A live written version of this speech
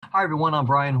Hi, everyone. I'm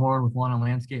Brian Horn with Lawn and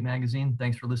Landscape Magazine.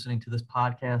 Thanks for listening to this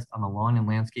podcast on the Lawn and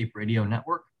Landscape Radio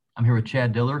Network. I'm here with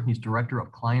Chad Diller. He's Director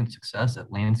of Client Success at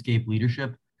Landscape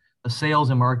Leadership, a sales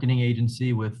and marketing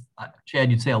agency with,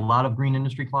 Chad, you'd say a lot of green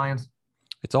industry clients?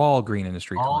 It's all green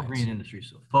industry All clients. green industry.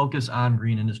 So focus on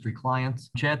green industry clients.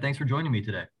 Chad, thanks for joining me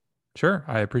today. Sure.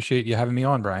 I appreciate you having me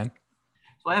on, Brian.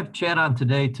 So I have Chad on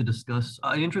today to discuss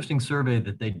an interesting survey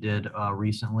that they did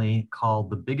recently called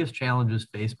 "The Biggest Challenges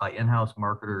Faced by In-House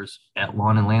Marketers at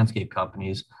Lawn and Landscape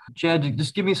Companies." Chad,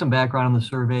 just give me some background on the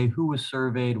survey, who was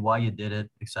surveyed, why you did it,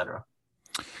 etc.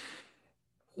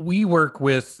 We work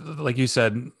with, like you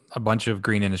said, a bunch of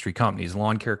green industry companies,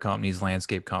 lawn care companies,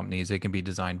 landscape companies. They can be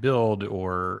design build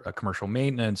or a commercial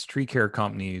maintenance, tree care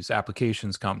companies,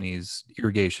 applications companies,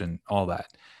 irrigation, all that.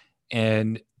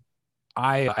 And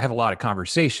I have a lot of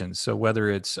conversations. So whether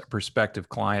it's a prospective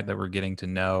client that we're getting to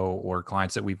know or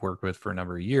clients that we've worked with for a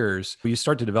number of years, you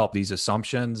start to develop these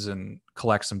assumptions and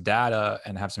collect some data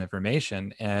and have some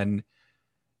information. And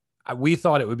we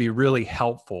thought it would be really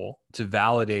helpful to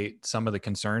validate some of the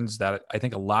concerns that I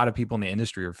think a lot of people in the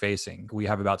industry are facing. We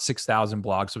have about 6,000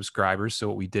 blog subscribers. So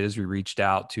what we did is we reached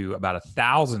out to about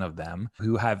 1,000 of them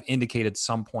who have indicated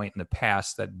some point in the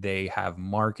past that they have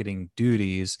marketing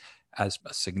duties as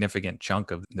a significant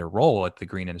chunk of their role at the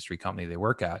green industry company they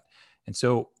work at. And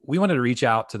so we wanted to reach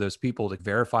out to those people to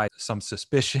verify some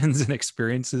suspicions and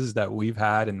experiences that we've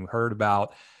had and heard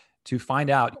about, to find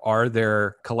out, are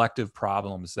there collective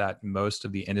problems that most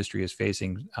of the industry is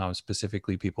facing,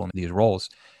 specifically people in these roles.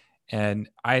 And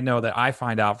I know that I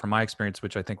find out from my experience,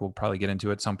 which I think we'll probably get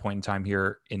into at some point in time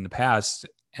here in the past,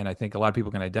 and I think a lot of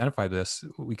people can identify this,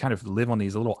 we kind of live on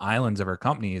these little islands of our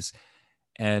companies,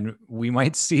 and we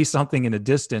might see something in the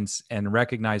distance and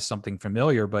recognize something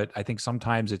familiar, but I think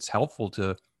sometimes it's helpful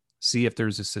to see if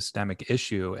there's a systemic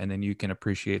issue, and then you can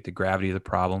appreciate the gravity of the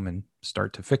problem and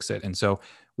start to fix it. And so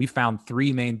we found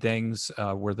three main things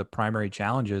were the primary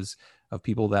challenges of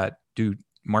people that do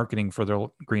marketing for their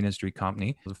green industry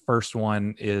company. The first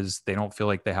one is they don't feel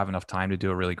like they have enough time to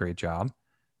do a really great job.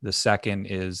 The second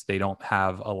is they don't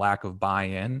have a lack of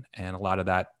buy-in, and a lot of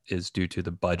that is due to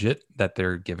the budget that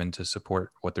they're given to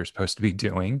support what they're supposed to be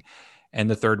doing. And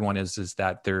the third one is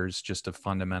that there's just a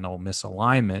fundamental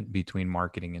misalignment between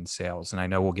marketing and sales. And I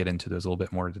know we'll get into those a little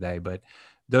bit more today, but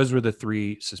those were the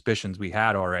three suspicions we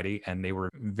had already, and they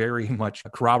were very much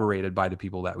corroborated by the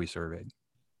people that we surveyed.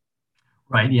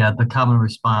 Right. Yeah. The common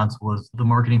response was the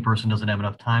marketing person doesn't have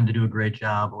enough time to do a great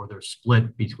job, or they're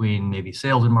split between maybe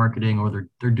sales and marketing, or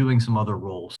they're doing some other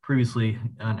roles. Previously,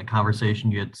 in a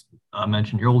conversation, you had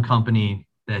mentioned your old company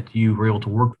that you were able to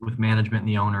work with management and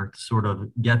the owner to sort of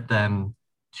get them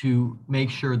to make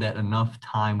sure that enough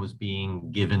time was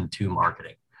being given to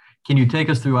marketing. Can you take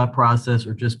us through that process,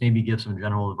 or just maybe give some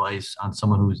general advice on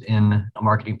someone who's in a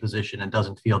marketing position and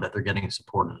doesn't feel that they're getting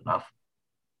supported enough?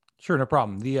 Sure, no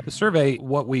problem. The survey,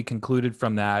 what we concluded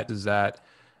from that is that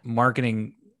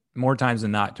marketing, more times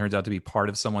than not, turns out to be part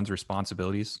of someone's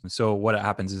responsibilities. And so what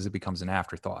happens is it becomes an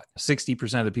afterthought.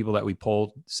 60% of the people that we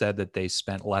polled said that they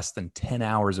spent less than 10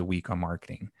 hours a week on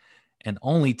marketing. And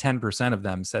only 10% of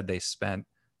them said they spent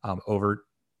over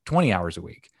 20 hours a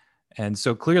week. And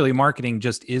so clearly marketing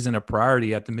just isn't a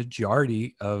priority at the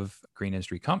majority of green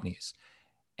industry companies.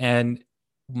 And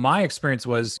my experience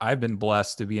was I've been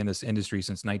blessed to be in this industry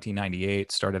since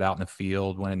 1998, started out in the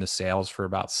field, went into sales for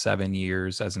about 7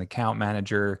 years as an account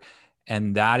manager.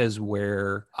 And that is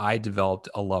where I developed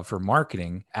a love for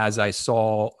marketing as I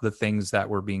saw the things that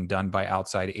were being done by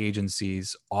outside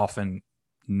agencies, often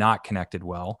not connected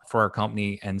well for our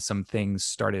company. And some things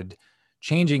started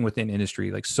changing within industry,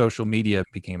 like social media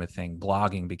became a thing,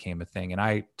 blogging became a thing. And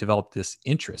I developed this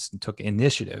interest and took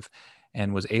initiative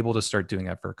and was able to start doing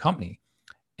that for a company.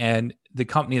 And the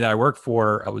company that I worked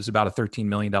for was about a $13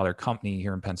 million company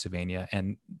here in Pennsylvania.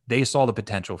 And they saw the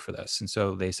potential for this. And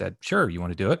so they said, sure, you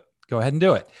want to do it? Go ahead and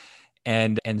do it.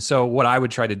 And so what I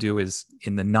would try to do is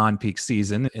in the non-peak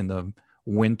season, in the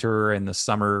winter and the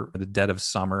summer, the dead of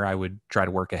summer, I would try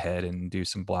to work ahead and do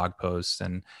some blog posts.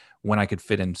 And when I could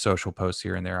fit in social posts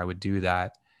here and there, I would do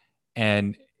that.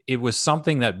 And it was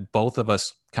something that both of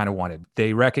us kind of wanted.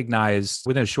 They recognized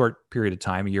within a short period of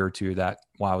time, a year or two, that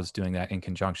while I was doing that in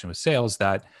conjunction with sales,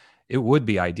 that it would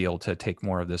be ideal to take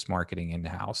more of this marketing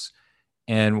in-house.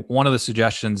 And one of the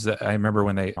suggestions that I remember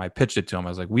when I pitched it to them, I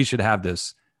was like, we should have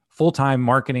this full-time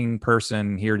marketing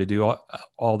person here to do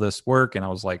all this work. And I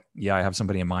was like, yeah, I have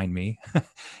somebody in mind, me.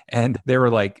 And they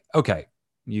were like, okay,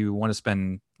 you want to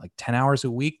spend like 10 hours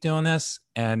a week doing this?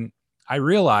 And I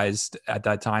realized at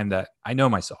that time that I know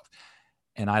myself.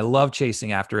 And I love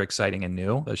chasing after exciting and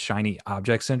new, the shiny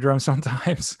object syndrome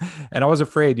sometimes. And I was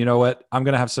afraid, you know what? I'm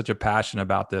going to have such a passion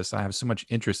about this. I have so much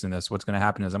interest in this. What's going to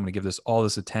happen is I'm going to give this all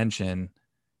this attention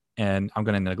and I'm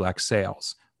going to neglect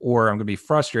sales. Or I'm going to be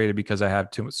frustrated because I have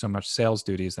so much sales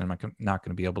duties that I'm not going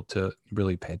to be able to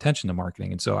really pay attention to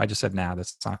marketing. And so I just said, nah,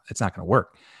 it's not going to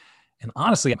work. And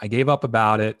honestly, I gave up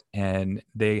about it, and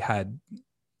they had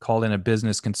called in a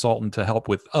business consultant to help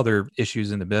with other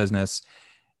issues in the business.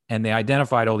 And they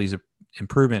identified all these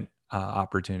improvement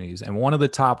opportunities. And one of the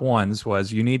top ones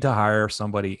was you need to hire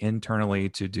somebody internally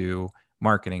to do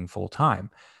marketing full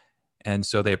time. And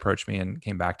so they approached me and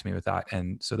came back to me with that.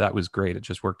 And so that was great. It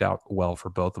just worked out well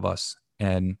for both of us.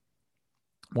 And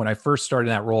when I first started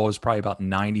in that role, it was probably about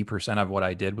 90% of what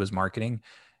I did was marketing.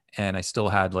 And I still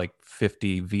had like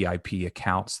 50 VIP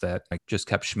accounts that I just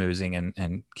kept schmoozing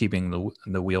and keeping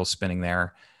the wheels spinning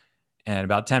there. And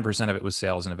about 10% of it was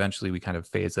sales. And eventually we kind of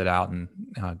phased it out and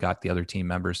got the other team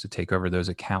members to take over those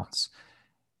accounts.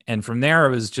 And from there, it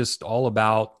was just all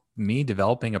about me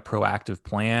developing a proactive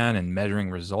plan and measuring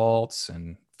results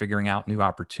and figuring out new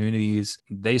opportunities.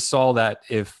 They saw that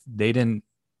if they didn't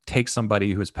take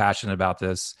somebody who was passionate about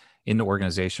this in the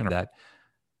organization, that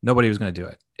nobody was going to do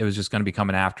it. It was just going to become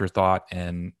an afterthought.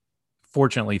 And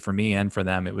fortunately for me and for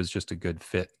them, it was just a good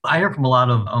fit. I hear from a lot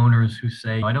of owners who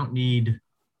say, I don't need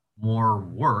more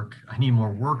work, I need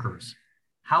more workers.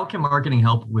 How can marketing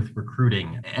help with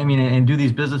recruiting? I mean, and do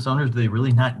these business owners, do they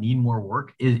really not need more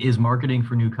work? Is marketing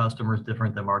for new customers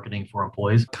different than marketing for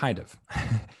employees? Kind of.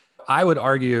 I would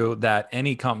argue that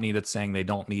any company that's saying they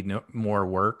don't need more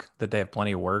work, that they have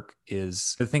plenty of work,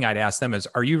 is the thing I'd ask them is,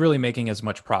 are you really making as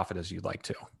much profit as you'd like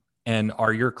to? And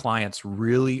are your clients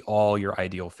really all your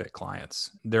ideal fit clients?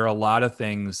 There are a lot of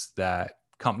things that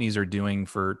companies are doing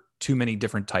for too many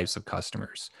different types of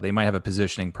customers. They might have a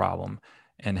positioning problem.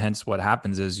 And hence what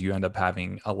happens is you end up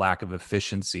having a lack of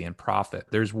efficiency and profit.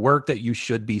 There's work that you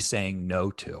should be saying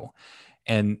no to,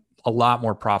 and a lot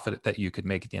more profit that you could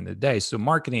make at the end of the day. So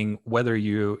marketing, whether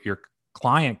your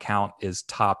client count is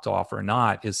topped off or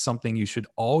not, is something you should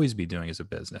always be doing as a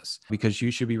business, because you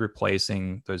should be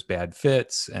replacing those bad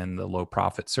fits and the low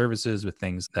profit services with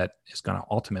things that is going to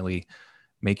ultimately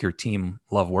make your team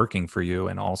love working for you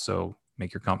and also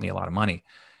make your company a lot of money.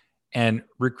 And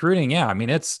recruiting, yeah, I mean,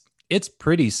 it's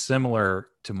pretty similar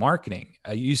to marketing.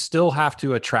 You still have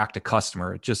to attract a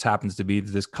customer. It just happens to be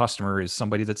that this customer is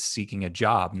somebody that's seeking a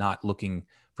job, not looking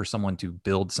for someone to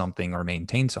build something or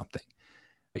maintain something.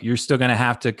 You're still going to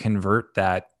have to convert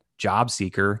that job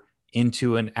seeker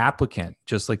into an applicant,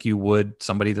 just like you would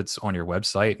somebody that's on your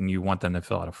website and you want them to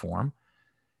fill out a form.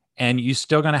 And you're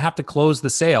still going to have to close the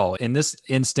sale. In this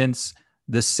instance,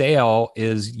 the sale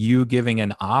is you giving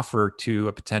an offer to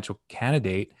a potential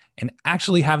candidate and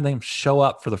actually having them show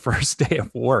up for the first day of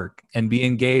work and be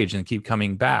engaged and keep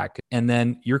coming back. And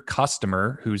then your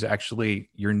customer, who's actually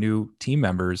your new team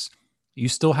members, you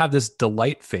still have this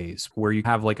delight phase where you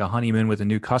have like a honeymoon with a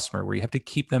new customer, where you have to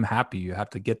keep them happy. You have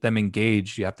to get them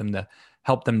engaged. You have to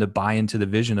help them to buy into the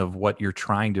vision of what you're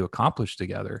trying to accomplish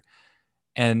together.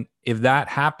 And if that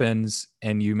happens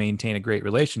and you maintain a great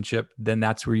relationship, then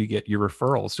that's where you get your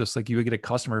referrals. Just like you would get a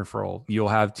customer referral, you'll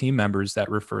have team members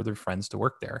that refer their friends to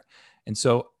work there. And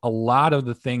so a lot of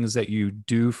the things that you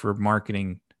do for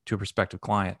marketing to a prospective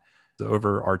client, the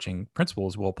overarching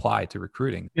principles will apply to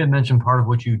recruiting. You had mentioned part of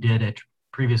what you did at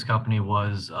previous company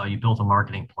was you built a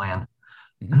marketing plan.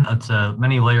 Mm-hmm. That's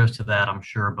many layers to that, I'm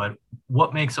sure. But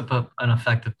what makes up an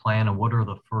effective plan, and what are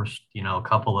the first,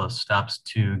 couple of steps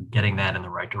to getting that in the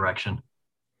right direction?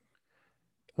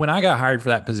 When I got hired for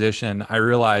that position, I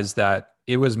realized that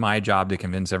it was my job to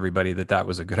convince everybody that that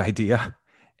was a good idea.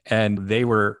 And they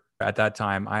were, at that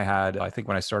time, I think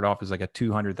when I started off, it was like a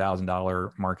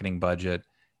 $200,000 marketing budget,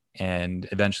 and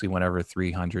eventually went over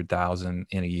 300,000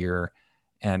 in a year.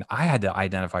 And I had to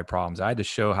identify problems. I had to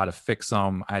show how to fix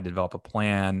them. I had to develop a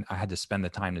plan. I had to spend the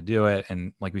time to do it.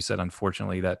 And like we said,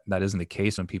 unfortunately, that isn't the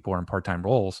case when people are in part-time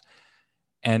roles.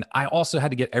 And I also had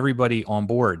to get everybody on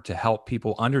board to help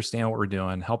people understand what we're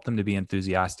doing, help them to be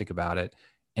enthusiastic about it,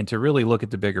 and to really look at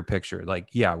the bigger picture. Like,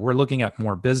 yeah, we're looking at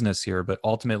more business here, but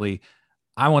ultimately,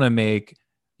 I want to make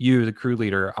you, the crew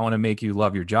leader, I want to make you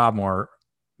love your job more,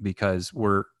 because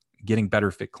we're getting better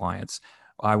fit clients.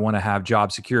 I want to have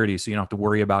job security, so you don't have to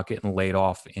worry about getting laid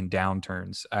off in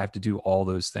downturns. I have to do all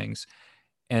those things.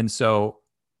 And so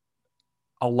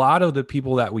a lot of the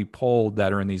people that we polled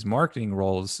that are in these marketing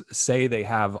roles say they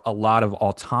have a lot of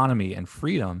autonomy and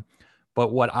freedom.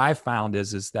 But what I found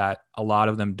is that a lot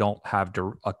of them don't have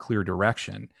a clear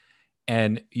direction.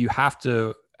 And you have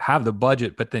to have the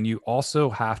budget, but then you also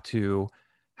have to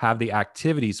have the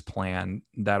activities plan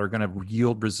that are going to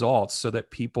yield results so that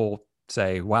people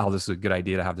say, wow, this is a good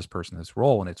idea to have this person in this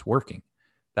role and it's working.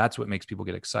 That's what makes people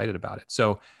get excited about it.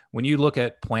 So when you look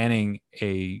at planning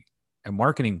a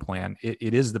marketing plan,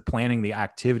 it is the planning the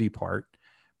activity part,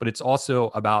 but it's also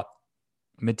about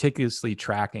meticulously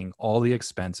tracking all the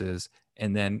expenses.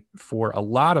 And then for a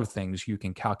lot of things, you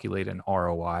can calculate an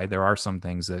ROI. There are some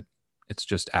things that it's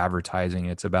just advertising.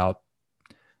 It's about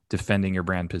defending your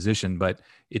brand position, but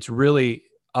it's really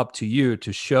up to you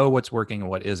to show what's working and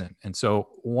what isn't. And so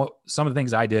some of the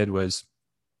things I did was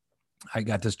I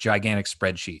got this gigantic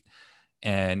spreadsheet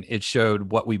and it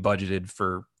showed what we budgeted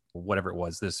for whatever it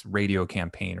was, this radio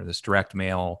campaign or this direct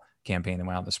mail campaign that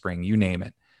went out in the spring, you name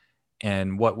it.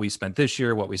 And what we spent this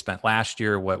year, what we spent last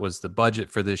year, what was the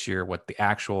budget for this year, what the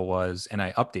actual was. And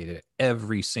I updated it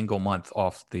every single month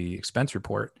off the expense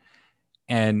report.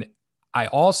 And I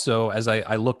also, as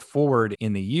I looked forward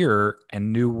in the year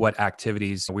and knew what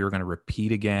activities we were going to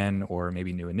repeat again, or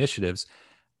maybe new initiatives,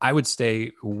 I would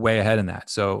stay way ahead in that.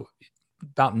 So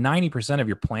about 90% of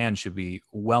your plan should be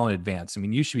well in advance. I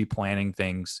mean, you should be planning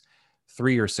things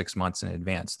 3 or 6 months in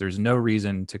advance. There's no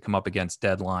reason to come up against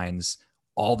deadlines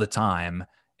all the time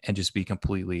and just be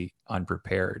completely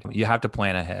unprepared. You have to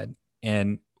plan ahead.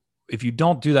 And if you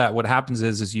don't do that, what happens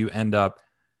is you end up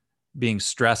being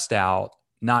stressed out,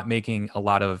 not making a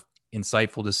lot of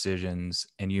insightful decisions,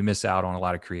 and you miss out on a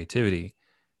lot of creativity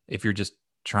if you're just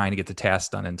trying to get the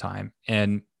task done in time.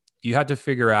 And you have to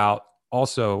figure out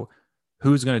also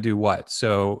who's going to do what.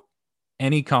 So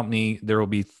any company, there will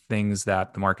be things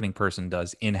that the marketing person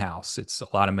does in-house. It's a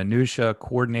lot of minutia,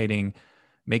 coordinating,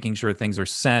 making sure things are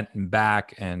sent and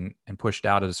back and pushed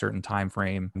out at a certain time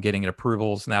frame, getting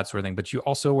approvals and that sort of thing. But you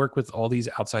also work with all these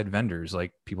outside vendors,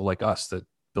 like people like us that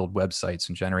build websites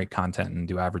and generate content and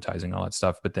do advertising, all that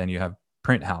stuff. But then you have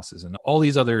print houses and all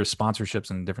these other sponsorships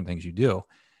and different things you do.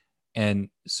 And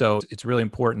so it's really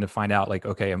important to find out, like,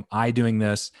 okay, am I doing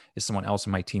this? Is someone else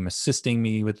in my team assisting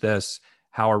me with this?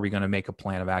 How are we going to make a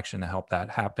plan of action to help that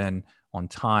happen on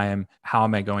time? How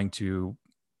am I going to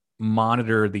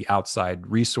monitor the outside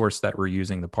resource that we're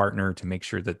using, the partner, to make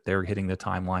sure that they're hitting the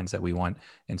timelines that we want?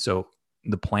 And so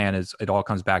the plan is, it all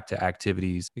comes back to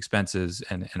activities, expenses,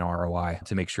 and ROI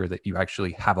to make sure that you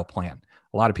actually have a plan.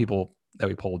 A lot of people that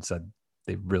we polled said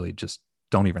they really just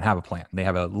don't even have a plan. They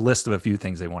have a list of a few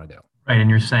things they want to do. Right. And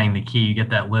you're saying the key, you get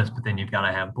that list, but then you've got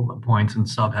to have bullet points and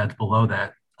subheads below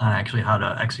that on actually how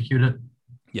to execute it.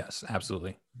 Yes,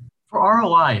 absolutely. For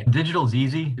ROI, digital is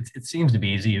easy. It seems to be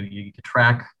easy. You can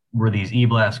track where these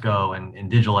e-blasts go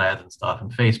and digital ads and stuff and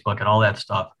Facebook and all that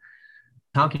stuff.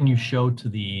 How can you show to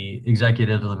the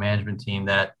executives or the management team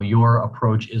that your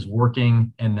approach is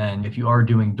working? And then if you are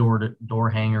doing door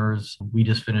hangers, we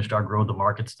just finished our Grow the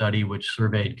Market study, which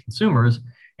surveyed consumers,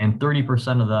 and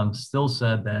 30% of them still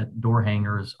said that door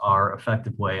hangers are an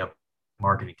effective way of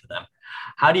marketing to them.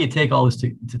 How do you take all this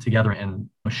together and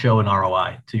show an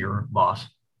ROI to your boss?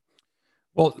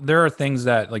 Well, there are things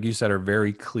that, like you said, are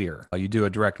very clear. You do a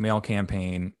direct mail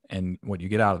campaign and what you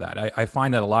get out of that. I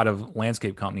find that a lot of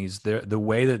landscape companies, the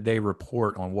way that they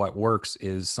report on what works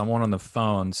is someone on the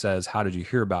phone says, how did you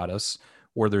hear about us?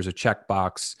 Or there's a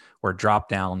checkbox or a drop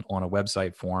down on a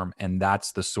website form, and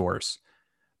that's the source.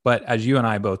 But as you and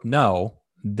I both know,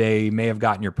 they may have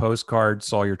gotten your postcard,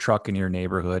 saw your truck in your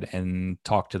neighborhood, and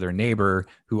talked to their neighbor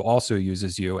who also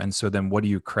uses you. And so then what do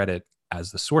you credit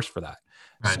as the source for that?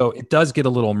 Right. So it does get a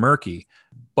little murky,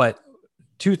 but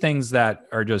two things that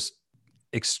are just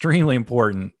extremely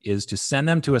important is to send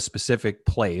them to a specific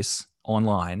place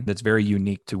online that's very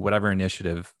unique to whatever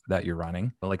initiative that you're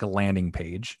running, like a landing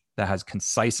page that has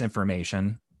concise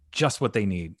information, just what they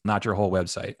need, not your whole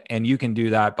website. And you can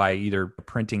do that by either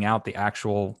printing out the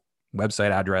actual website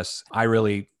address. I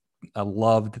really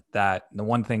loved that. The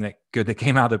one thing that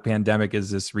came out of the pandemic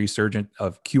is this resurgence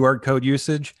of QR code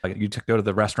usage. Like you go to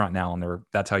the restaurant now and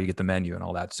that's how you get the menu and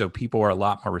all that. So people are a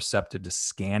lot more receptive to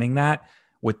scanning that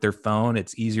with their phone.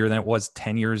 It's easier than it was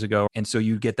 10 years ago. And so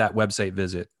you get that website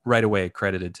visit right away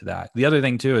credited to that. The other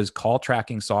thing too is call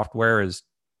tracking software is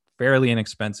fairly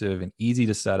inexpensive and easy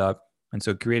to set up. And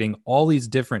so creating all these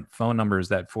different phone numbers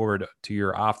that forward to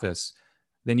your office,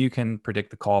 then you can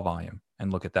predict the call volume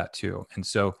and look at that too. And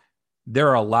so there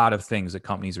are a lot of things that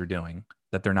companies are doing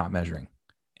that they're not measuring.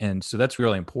 And so that's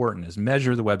really important, is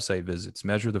measure the website visits,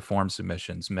 measure the form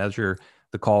submissions, measure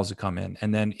the calls that come in.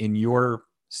 And then in your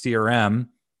CRM,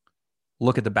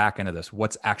 look at the back end of this,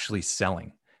 what's actually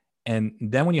selling. And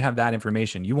then when you have that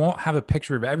information, you won't have a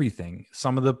picture of everything.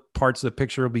 Some of the parts of the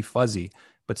picture will be fuzzy,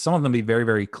 but some of them will be very,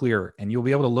 very clear. And you'll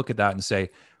be able to look at that and say,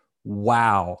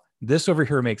 wow, this over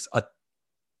here makes a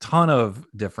ton of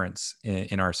difference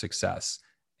in our success.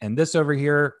 And this over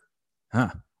here,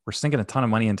 we're sinking a ton of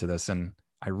money into this, and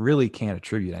I really can't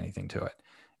attribute anything to it.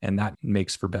 And that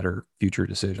makes for better future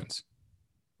decisions.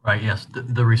 Right. Yes.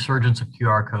 The resurgence of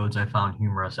QR codes I found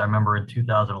humorous. I remember in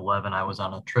 2011, I was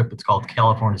on a trip. It's called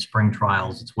California Spring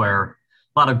Trials. It's where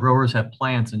a lot of growers have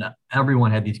plants and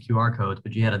everyone had these QR codes,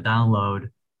 but you had to download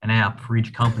an app for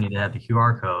each company that had the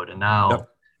QR code. And now Yep.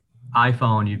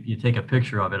 iPhone, you take a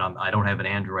picture of it. I don't have an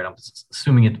Android. I'm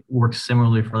assuming it works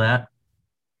similarly for that.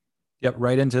 Yep,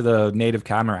 right into the native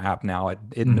camera app now. It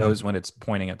Mhm. knows when it's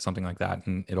pointing at something like that,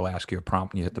 and it'll ask you a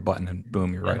prompt, and you hit the button, and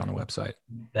boom, you're right Yeah, on the website.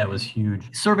 that was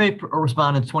huge. Survey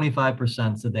respondents,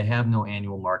 25% said they have no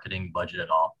annual marketing budget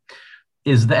at all.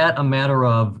 Is that a matter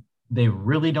of they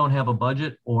really don't have a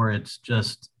budget, or it's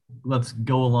just let's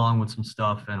go along with some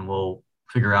stuff and we'll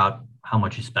figure out how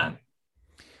much you spend?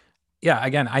 Yeah,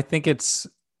 again, I think it's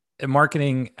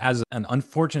marketing as an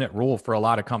unfortunate rule for a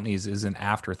lot of companies is an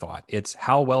afterthought. It's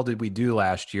how well did we do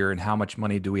last year and how much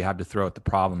money do we have to throw at the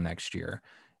problem next year?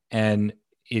 And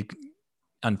it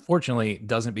unfortunately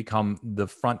doesn't become the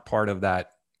front part of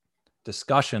that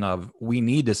discussion of we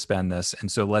need to spend this.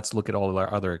 And so let's look at all of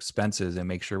our other expenses and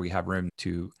make sure we have room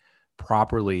to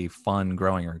properly fund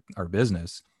growing our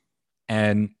business.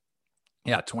 And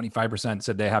yeah, 25%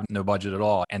 said they have no budget at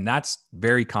all. And that's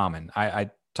very common. I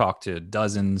talk to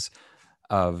dozens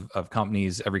of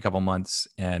companies every couple months,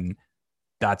 and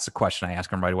that's the question I ask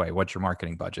them right away. What's your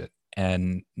marketing budget?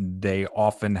 And they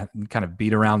often kind of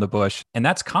beat around the bush. And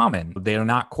that's common. They're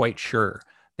not quite sure.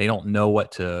 They don't know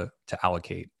what to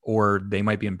allocate, or they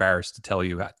might be embarrassed to tell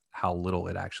you how little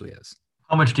it actually is.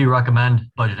 How much do you recommend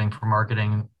budgeting for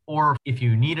marketing? Or if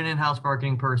you need an in-house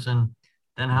marketing person,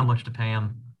 then how much to pay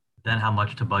them, then how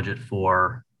much to budget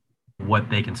for what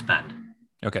they can spend.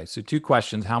 Okay, so two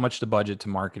questions: how much to budget to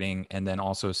marketing, and then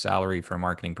also salary for a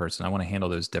marketing person. I want to handle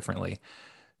those differently.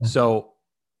 So,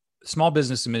 Small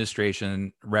Business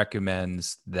Administration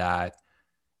recommends that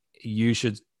you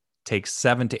should take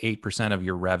 7 to 8% of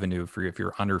your revenue for if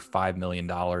you're under $5 million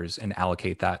and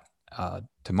allocate that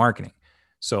to marketing.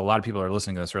 So a lot of people are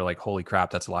listening to this are like, holy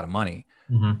crap, that's a lot of money.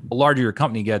 Mm-hmm. The larger your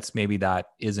company gets, maybe that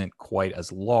isn't quite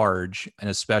as large. And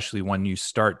especially when you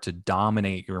start to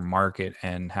dominate your market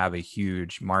and have a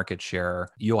huge market share,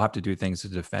 you'll have to do things to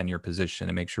defend your position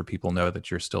and make sure people know that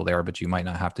you're still there, but you might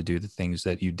not have to do the things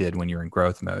that you did when you're in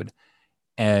growth mode.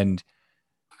 And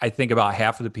I think about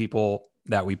half of the people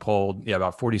that we polled,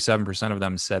 about 47% of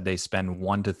them said they spend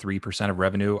 1 to 3% of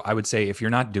revenue. I would say if you're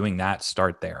not doing that,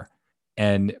 start there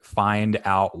and find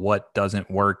out what doesn't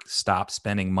work. Stop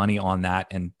spending money on that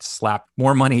and slap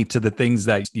more money to the things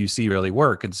that you see really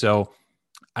work. And so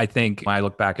I think when I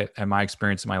look back at my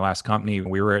experience in my last company,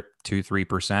 we were at 2,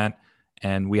 3%.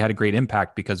 And we had a great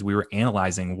impact because we were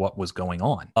analyzing what was going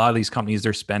on. A lot of these companies,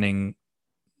 they're spending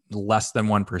less than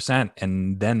 1%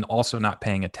 and then also not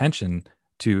paying attention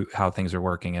to how things are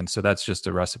working. And so that's just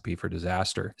a recipe for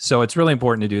disaster. So it's really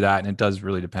important to do that. And it does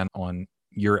really depend on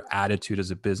your attitude as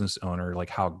a business owner, like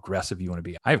how aggressive you want to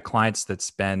be. I have clients that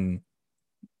spend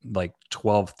like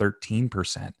 12,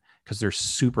 13% because they're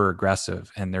super aggressive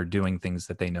and they're doing things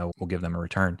that they know will give them a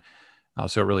return.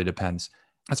 So it really depends.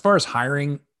 As far as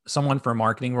hiring someone for a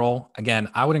marketing role, again,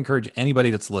 I would encourage anybody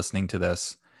that's listening to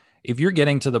this, if you're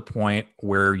getting to the point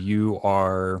where you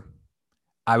are,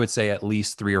 I would say at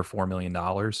least $3 or $4 million,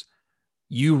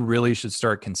 you really should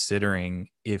start considering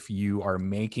if you are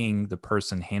making the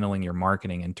person handling your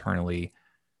marketing internally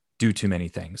do too many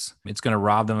things. It's going to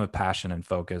rob them of passion and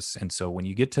focus. And so when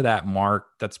you get to that mark,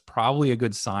 that's probably a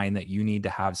good sign that you need to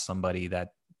have somebody that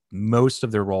most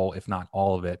of their role, if not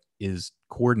all of it, is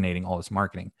coordinating all this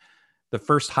marketing. The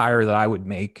first hire that I would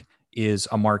make is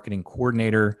a marketing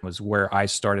coordinator. It was where I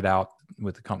started out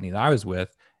with the company that I was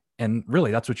with. And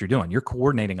really, that's what you're doing. You're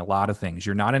coordinating a lot of things.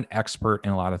 You're not an expert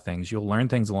in a lot of things. You'll learn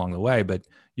things along the way, but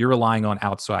you're relying on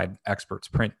outside experts,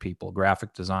 print people,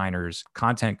 graphic designers,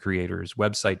 content creators,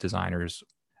 website designers,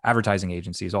 advertising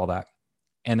agencies, all that.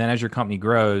 And then as your company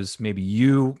grows, maybe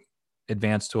you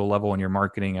advance to a level in your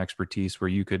marketing expertise where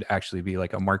you could actually be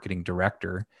like a marketing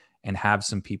director and have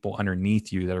some people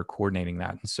underneath you that are coordinating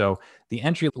that. And so the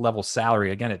entry level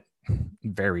salary, again, it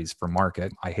varies for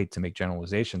market. I hate to make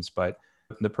generalizations, but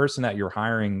the person that you're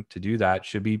hiring to do that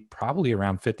should be probably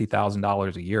around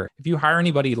 $50,000 a year. If you hire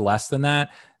anybody less than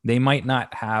that, they might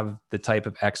not have the type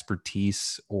of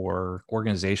expertise or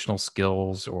organizational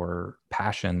skills or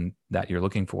passion that you're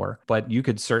looking for. But you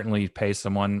could certainly pay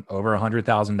someone over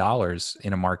 $100,000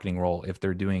 in a marketing role if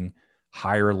they're doing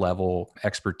higher level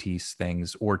expertise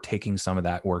things or taking some of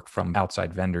that work from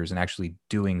outside vendors and actually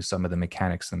doing some of the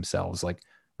mechanics themselves, like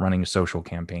running social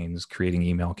campaigns, creating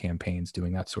email campaigns,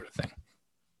 doing that sort of thing.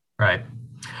 Right.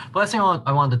 The last thing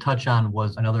I wanted to touch on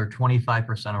was another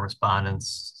 25% of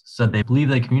respondents said they believe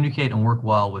they communicate and work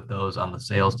well with those on the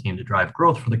sales team to drive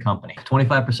growth for the company.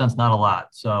 25% is not a lot.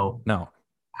 So, No.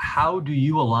 how do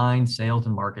you align sales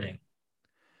and marketing?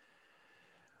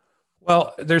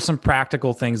 Well, there's some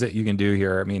practical things that you can do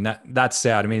here. I mean, that's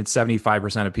sad. I mean,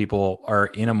 75% of people are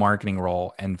in a marketing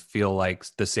role and feel like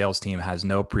the sales team has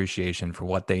no appreciation for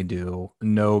what they do,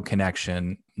 no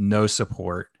connection, no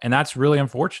support. And that's really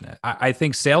unfortunate. I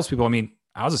think salespeople, I mean,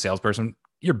 I was a salesperson,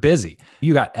 you're busy.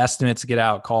 You got estimates to get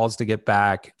out, calls to get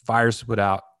back, fires to put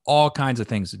out, all kinds of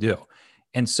things to do.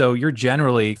 And so you're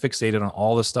generally fixated on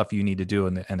all the stuff you need to do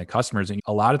and the customers. And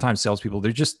a lot of times salespeople,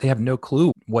 they have no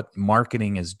clue what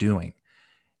marketing is doing.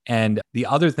 And the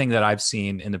other thing that I've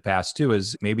seen in the past too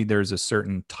is maybe there's a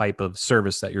certain type of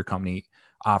service that your company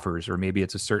offers, or maybe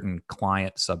it's a certain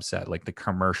client subset, like the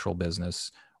commercial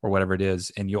business or whatever it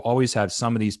is. And you always have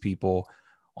some of these people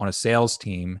on a sales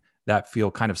team that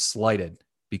feel kind of slighted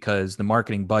because the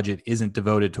marketing budget isn't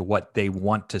devoted to what they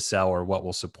want to sell or what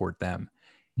will support them.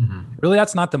 Mm-hmm. Really,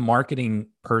 that's not the marketing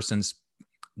person's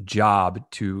job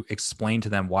to explain to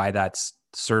them why that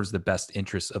serves the best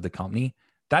interests of the company.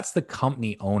 That's the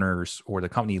company owners or the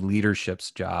company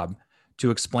leadership's job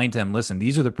to explain to them, listen,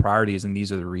 these are the priorities and these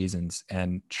are the reasons,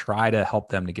 and try to help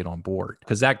them to get on board,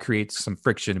 because that creates some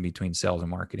friction between sales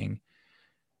and marketing.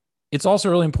 It's also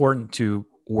really important to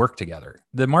work together.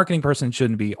 The marketing person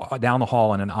shouldn't be down the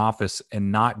hall in an office and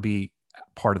not be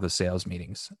part of the sales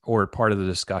meetings or part of the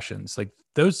discussions. Like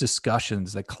those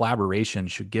discussions, the collaboration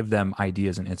should give them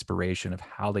ideas and inspiration of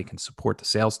how they can support the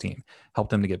sales team, help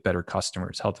them to get better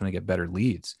customers, help them to get better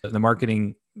leads. The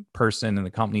marketing person in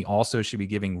the company also should be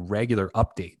giving regular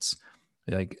updates.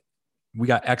 Like, we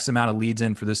got X amount of leads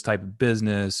in for this type of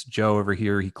business. Joe over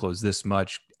here, he closed this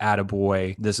much.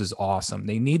 Attaboy, this is awesome.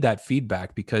 They need that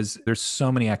feedback because there's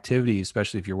so many activities,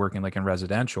 especially if you're working like in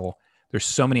residential, there's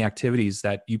so many activities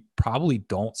that you probably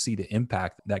don't see the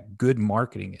impact that good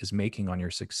marketing is making on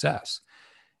your success.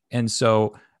 And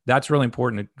so that's really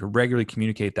important to regularly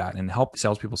communicate that and help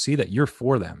salespeople see that you're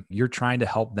for them. You're trying to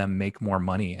help them make more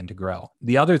money and to grow.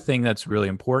 The other thing that's really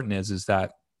important is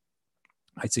that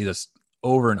I see this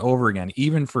over and over again,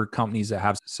 even for companies that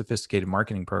have sophisticated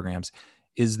marketing programs,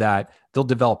 is that they'll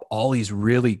develop all these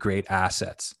really great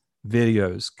assets,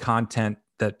 videos, content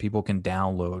that people can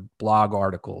download, blog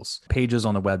articles, pages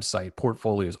on the website,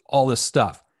 portfolios, all this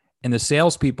stuff. And the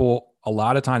salespeople a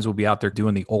lot of times will be out there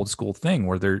doing the old school thing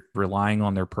where they're relying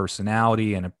on their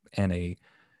personality and a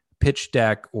pitch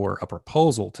deck or a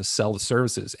proposal to sell the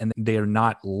services. And they are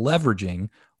not leveraging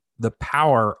the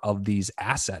power of these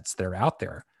assets that are out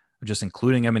there, just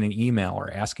including them in an email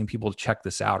or asking people to check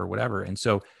this out or whatever. And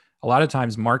so a lot of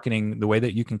times marketing, the way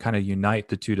that you can kind of unite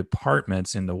the two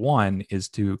departments into one is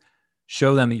to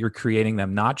show them that you're creating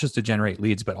them not just to generate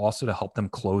leads, but also to help them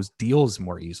close deals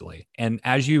more easily. And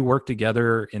as you work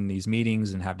together in these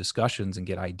meetings and have discussions and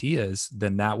get ideas,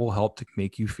 then that will help to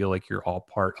make you feel like you're all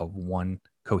part of one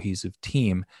cohesive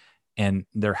team. And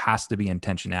there has to be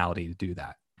intentionality to do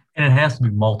that. And it has to be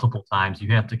multiple times.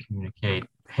 You have to communicate,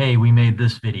 hey, we made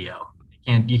this video.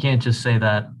 You can't just say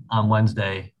that on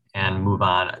Wednesday and move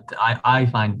on. I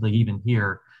find, like, even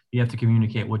here, you have to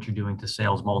communicate what you're doing to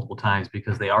sales multiple times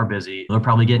because they are busy. They're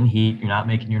probably getting heat. You're not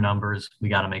making your numbers. We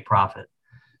got to make profit.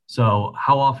 So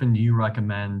how often do you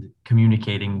recommend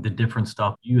communicating the different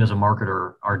stuff you as a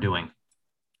marketer are doing?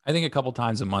 I think a couple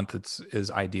times a month is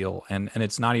ideal. And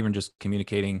it's not even just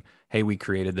communicating, hey, we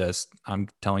created this. I'm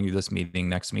telling you this meeting,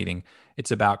 next meeting.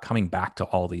 It's about coming back to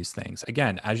all these things.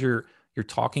 Again, as you're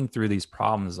talking through these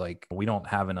problems, like we don't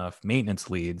have enough maintenance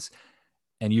leads,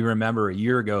 and you remember a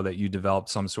year ago that you developed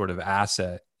some sort of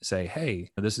asset, say,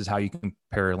 hey, this is how you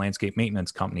compare landscape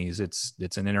maintenance companies. It's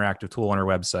an interactive tool on our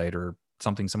website or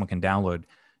something someone can download.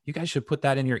 You guys should put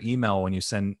that in your email when you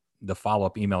send the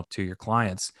follow-up email to your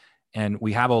clients. And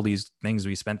we have all these things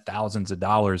we spent thousands of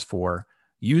dollars for.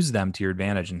 Use them to your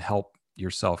advantage and help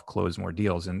yourself close more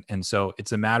deals. And so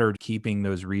it's a matter of keeping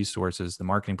those resources, the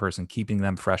marketing person, keeping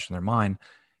them fresh in their mind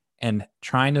and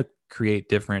trying to create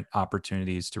different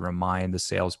opportunities to remind the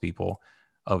salespeople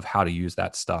of how to use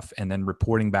that stuff, and then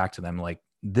reporting back to them like,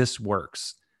 this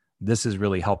works. This is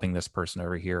really helping this person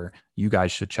over here. You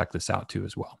guys should check this out too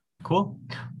as well. Cool.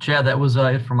 Chad, that was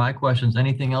it for my questions.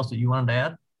 Anything else that you wanted to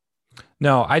add?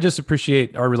 No, I just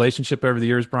appreciate our relationship over the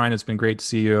years, Brian. It's been great to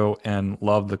see you and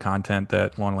love the content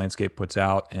that Lawn Landscape puts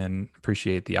out and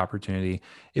appreciate the opportunity.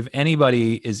 If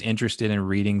anybody is interested in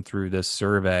reading through this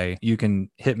survey, you can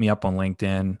hit me up on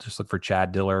LinkedIn. Just look for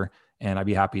Chad Diller And I'd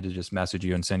be happy to just message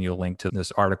you and send you a link to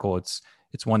this article. It's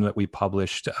one that we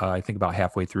published, I think about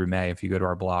halfway through May. If you go to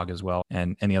our blog as well,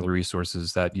 and any other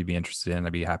resources that you'd be interested in,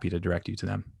 I'd be happy to direct you to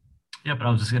them. Yeah, but I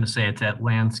was just going to say it's at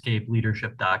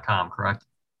landscapeleadership.com, correct?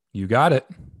 You got it.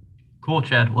 Cool,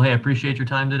 Chad. Well, hey, I appreciate your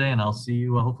time today, and I'll see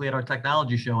you hopefully at our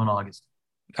technology show in August.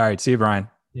 All right. See you, Brian.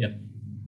 Yeah.